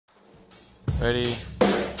Ready,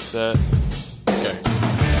 set, go.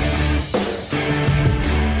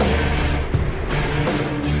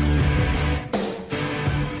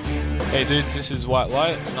 Hey dudes, this is White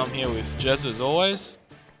Light, and I'm here with Jez as always.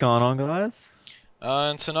 Going on, guys?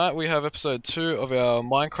 And tonight we have episode 2 of our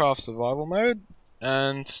Minecraft survival mode.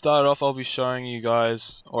 And to start off, I'll be showing you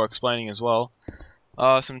guys, or explaining as well,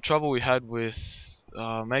 some trouble we had with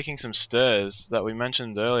making some stairs that we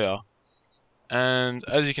mentioned earlier. And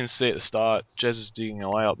as you can see at the start, Jez is digging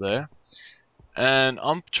away up there. And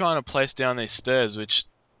I'm trying to place down these stairs which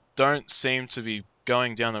don't seem to be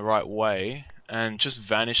going down the right way and just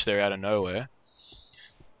vanish there out of nowhere.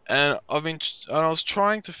 And I was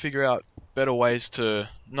trying to figure out better ways to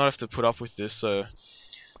not have to put up with this.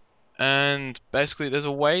 And basically there's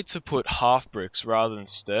a way to put half bricks rather than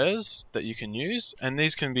stairs that you can use, and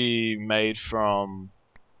these can be made from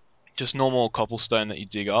just normal cobblestone that you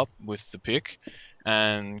dig up with the pick,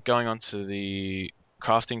 and going onto the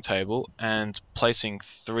crafting table and placing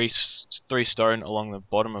three stone along the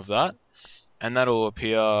bottom of that, and that'll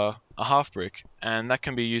appear a half brick, and that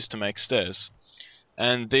can be used to make stairs.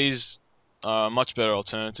 And these are a much better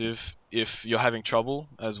alternative if you're having trouble,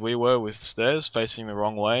 as we were, with stairs facing the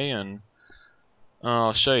wrong way. And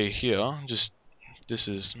I'll show you here. This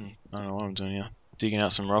is, I don't know what I'm doing here, digging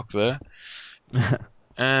out some rock there.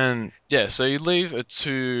 And yeah, so you leave a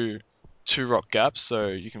two rock gaps so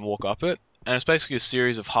you can walk up it, and it's basically a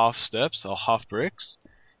series of half steps or half bricks,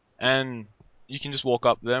 and you can just walk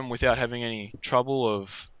up them without having any trouble of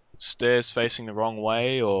stairs facing the wrong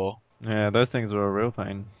way or... Yeah, those things were a real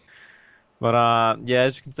pain. But yeah,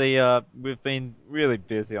 as you can see, we've been really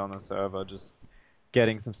busy on the server, just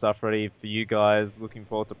getting some stuff ready for you guys, looking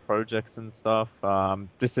forward to projects and stuff.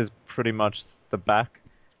 This is pretty much the back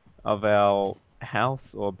of our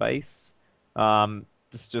house or base.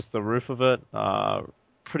 This is just the roof of it.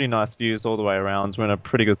 Pretty nice views all the way around. We're in a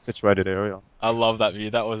pretty good situated area. I love that view.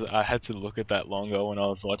 I had to look at that longer when I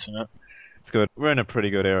was watching it. It's good. We're in a pretty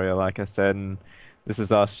good area, like I said, and this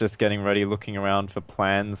is us just getting ready, looking around for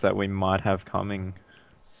plans that we might have coming.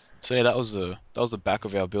 So yeah, that was the back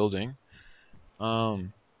of our building.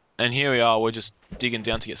 And here we are. We're just digging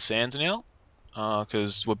down to get sand now,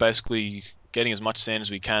 because we're basically getting as much sand as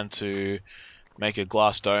we can to make a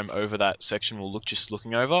glass dome over that section we'll just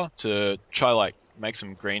looking over, to try like make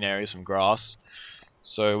some green areas, some grass,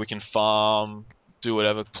 so we can farm, do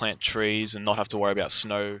whatever, plant trees, and not have to worry about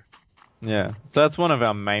snow. Yeah, so that's one of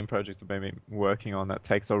our main projects we've been working on that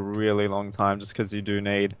takes a really long time, just because you do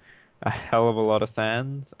need a hell of a lot of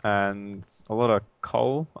sand and a lot of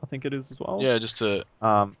coal, I think it is as well. Yeah, just to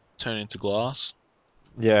turn it into glass.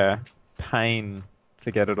 Yeah, pain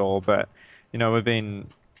to get it all, but you know, we've been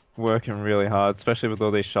working really hard, especially with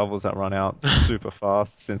all these shovels that run out super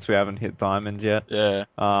fast since we haven't hit diamond yet. Yeah.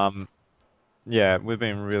 Yeah, we've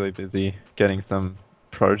been really busy getting some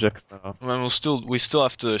projects up. And we still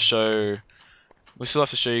have to show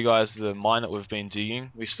you guys the mine that we've been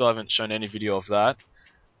digging. We still haven't shown any video of that,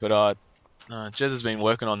 but Jez has been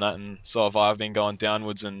working on that, and so have I. I've been going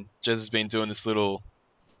downwards, and Jez has been doing this little,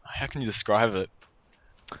 how can you describe it?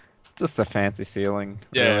 Just a fancy ceiling,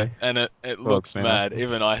 Yeah, really. and it So looks it's been mad.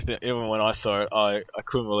 Even when I saw it, I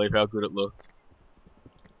couldn't believe how good it looked.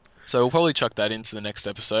 So we'll probably chuck that into the next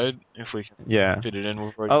episode if we can Yeah. fit it in.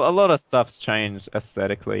 A lot of stuff's changed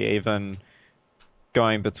aesthetically, even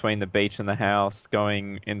going between the beach and the house,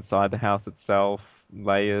 going inside the house itself,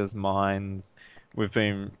 layers, mines. We've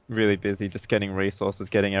been really busy just getting resources,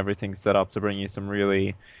 getting everything set up to bring you some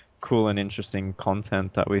really cool and interesting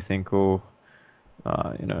content that we think will,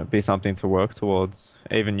 you know, be something to work towards.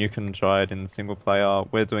 Even you can try it in single player.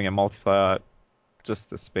 We're doing a multiplayer just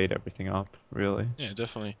to speed everything up, really. Yeah,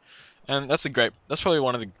 definitely. And that's probably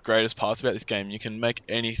one of the greatest parts about this game. You can make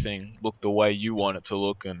anything look the way you want it to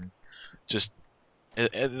look, and just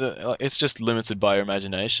it's just limited by your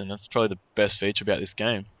imagination. That's probably the best feature about this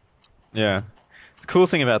game. Yeah. The cool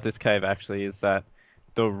thing about this cave actually is that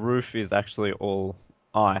the roof is actually all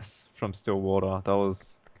ice from still water. That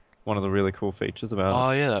was one of the really cool features about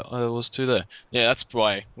Oh yeah, there was two there. Yeah, that's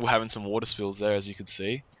why we're having some water spills there, as you could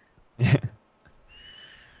see. it.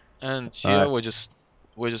 And here we're just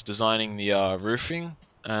designing the roofing,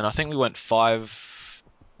 and I think we went five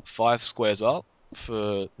squares up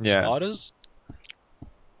for Yeah. starters.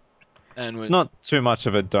 And It's not too much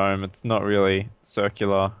of a dome. It's not really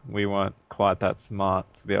circular. We weren't quite that smart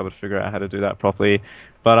to be able to figure out how to do that properly.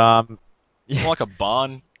 But more like a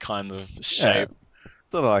barn kind of yeah, shape.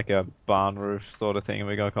 sort of like a barn roof sort of thing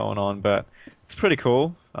we got going on. But it's pretty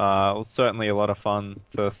cool. It was certainly a lot of fun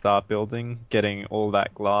to start building, getting all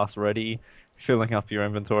that glass ready, filling up your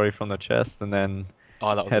inventory from the chest, and then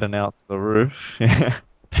Oh, that was a heading out to the roof. Yeah.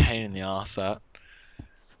 pain in the ass. That.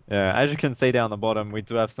 Yeah, as you can see down the bottom, we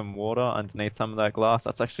do have some water underneath some of that glass.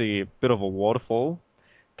 That's actually a bit of a waterfall,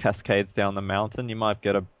 cascades down the mountain. You might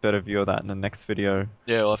get a better view of that in the next video.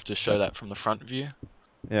 Yeah, we'll have to show But that from the front view.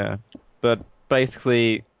 yeah, but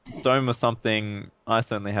basically, Dome was something I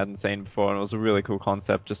certainly hadn't seen before, and it was a really cool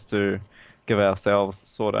concept just to give ourselves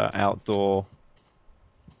sort of outdoor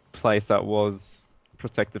place that was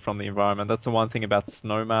protected from the environment. That's the one thing about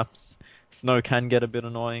snow maps. Snow can get a bit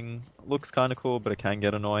annoying. Looks kind of cool, but it can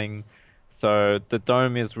get annoying. So the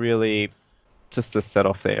dome is really just to set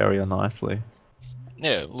off the area nicely.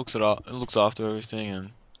 Yeah, it looks after everything, and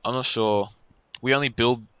I'm not sure. We only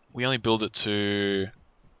build it to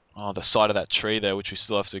the side of that tree there, which we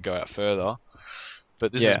still have to go out further.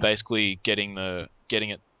 But this is Yeah, basically getting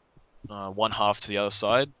it one half to the other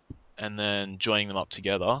side, and then joining them up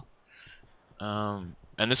together. And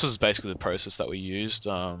this was basically the process that we used.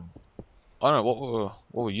 I don't know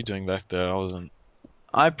what were you doing back there? I wasn't.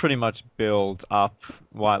 I pretty much build up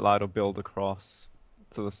white light or build across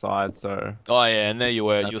to the side. So Oh yeah, and there you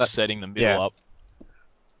were. uh, You were that, setting the middle yeah, up.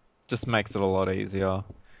 just makes it a lot easier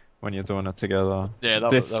when you're doing it together. Yeah,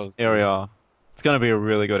 that This was good. area, it's going to be a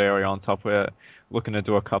really good area on top. We're looking to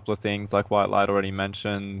do a couple of things like White Light already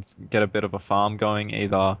mentioned, get a bit of a farm going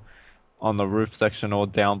either on the roof section or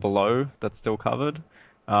down below that's still covered.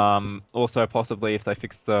 Also, possibly if they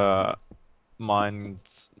fix the mine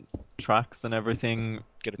tracks and everything,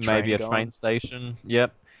 Get a maybe train a train going. station.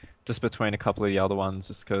 Yep, just between a couple of the other ones,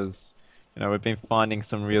 just because we've been finding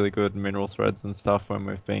some really good mineral threads and stuff when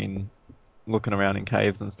we've been looking around in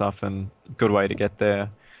caves and stuff, and good way to get there.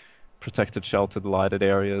 Protected, sheltered, lighted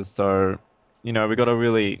areas. So, we got a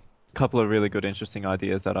really couple of really good, interesting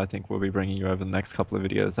ideas that I think we'll be bringing you over the next couple of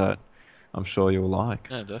videos that I'm sure you'll like.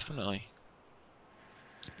 Yeah, definitely.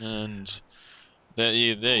 And there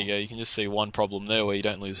you go. You can just see one problem there where you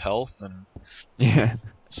don't lose health, and Yeah,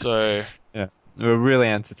 so yeah. We're really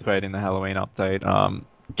anticipating the Halloween update.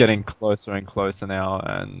 Getting closer and closer now,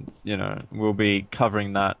 and we'll be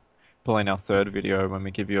covering that probably in our third video when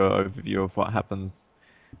we give you an overview of what happens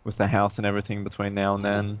with the house and everything between now and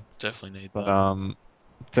then. definitely need But that.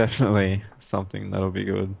 definitely something that'll be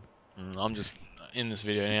good. I'm just in this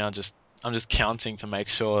video now. I'm just counting to make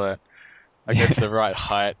sure that I get to Yeah, the right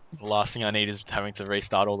height. The last thing I need is having to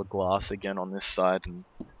restart all the glass again on this side. And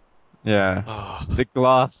yeah. oh, The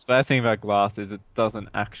glass, bad thing about glass is it doesn't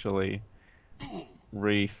actually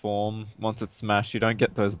reform once it's smashed. You don't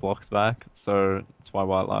get those blocks back, so that's why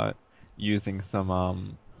White Light using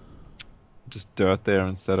some just dirt there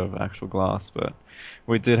instead of actual glass. But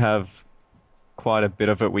we did have quite a bit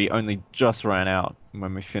of it. We only just ran out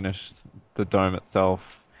when we finished the dome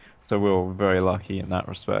itself, so we were very lucky in that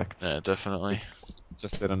respect. yeah, We definitely.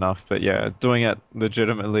 just did enough, but yeah, doing it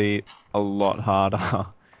legitimately a lot harder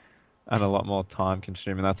and a lot more time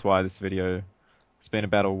consuming. That's why this video, it's been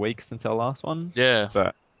about a week since our last one, Yeah,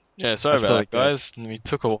 but yeah. Sorry I should about probably that, guess. guys. We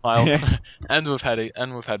took a while, and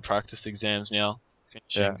we've had practice exams now, Yeah,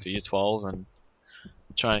 finishing for year 12 and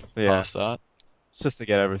trying to but yeah, pass that. it's just to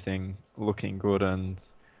get everything looking good and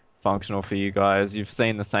functional for you guys. You've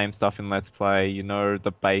seen the same stuff in Let's Play, you know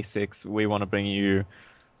the basics. We want to bring you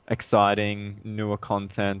exciting, newer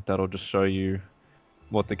content that'll just show you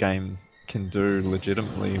what the game can do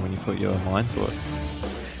legitimately when you put your mind to it.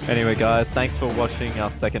 Anyway, guys, thanks for watching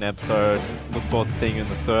our second episode. Look forward to seeing you in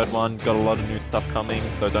the third one. Got a lot of new stuff coming,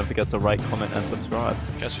 so don't forget to rate, comment, and subscribe.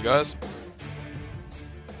 Catch you guys.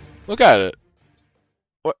 Look at it.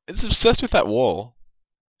 What? It's obsessed with that wall.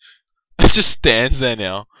 It just stands there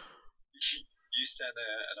now. You stand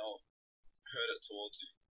there and I'll hurt it towards you,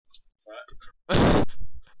 right?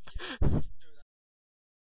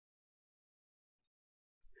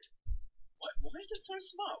 Why is it so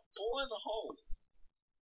smart? Fall in the hole.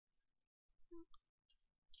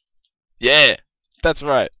 Yeah, that's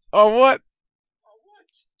right. Oh, what? Oh, what?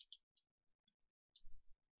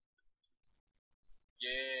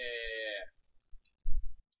 Yeah.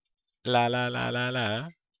 La la la la la.